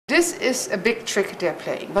This is a big trick they're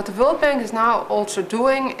playing. What the World Bank is now also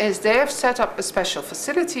doing is they have set up a special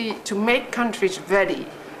facility to make countries ready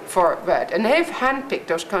for REDD. And they've handpicked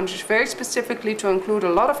those countries very specifically to include a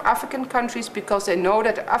lot of African countries because they know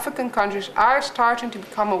that the African countries are starting to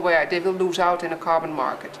become aware they will lose out in a carbon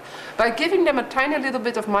market. By giving them a tiny little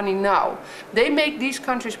bit of money now, they make these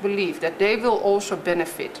countries believe that they will also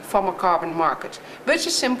benefit from a carbon market, which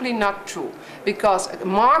is simply not true, because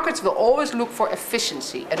markets will always look for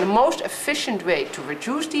efficiency, and the most efficient way to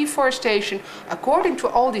reduce deforestation, according to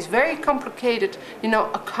all these very complicated,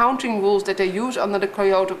 accounting rules that they use under the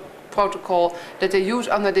Kyoto Protocol, that they use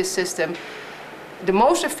under this system, the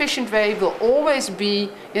most efficient way will always be,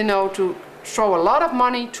 to throw a lot of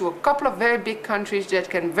money to a couple of very big countries that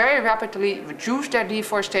can very rapidly reduce their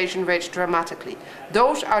deforestation rates dramatically.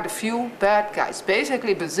 Those are the few bad guys.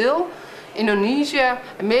 Basically Brazil, Indonesia,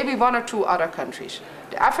 and maybe one or two other countries.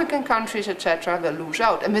 The African countries, etc., will lose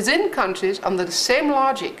out. And within countries, under the same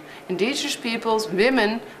logic, indigenous peoples,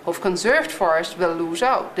 women who've conserved forests will lose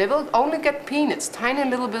out. They will only get peanuts, tiny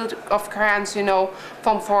little bit of grants,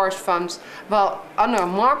 from forest funds. While under a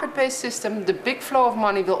market-based system, the big flow of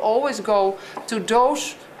money will always go to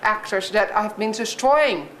those actors that have been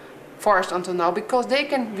destroying forest until now, because they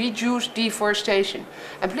can reduce deforestation.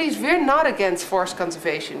 And please, we're not against forest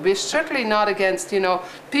conservation. We're certainly not against,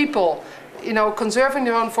 people conserving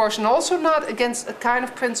their own forest, and also not against the kind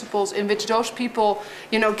of principles in which those people,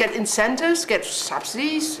 get incentives, get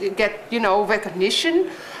subsidies, get, recognition.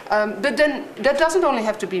 But then that doesn't only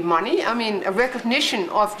have to be money. I mean, a recognition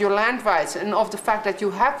of your land rights and of the fact that you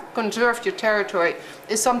have conserved your territory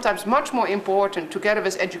is sometimes much more important, together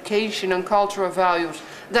with education and cultural values,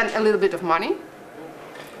 than a little bit of money.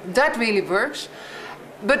 That really works.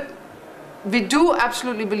 But we do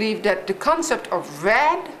absolutely believe that the concept of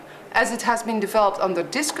REDD, as it has been developed under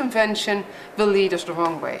this convention, will lead us the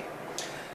wrong way.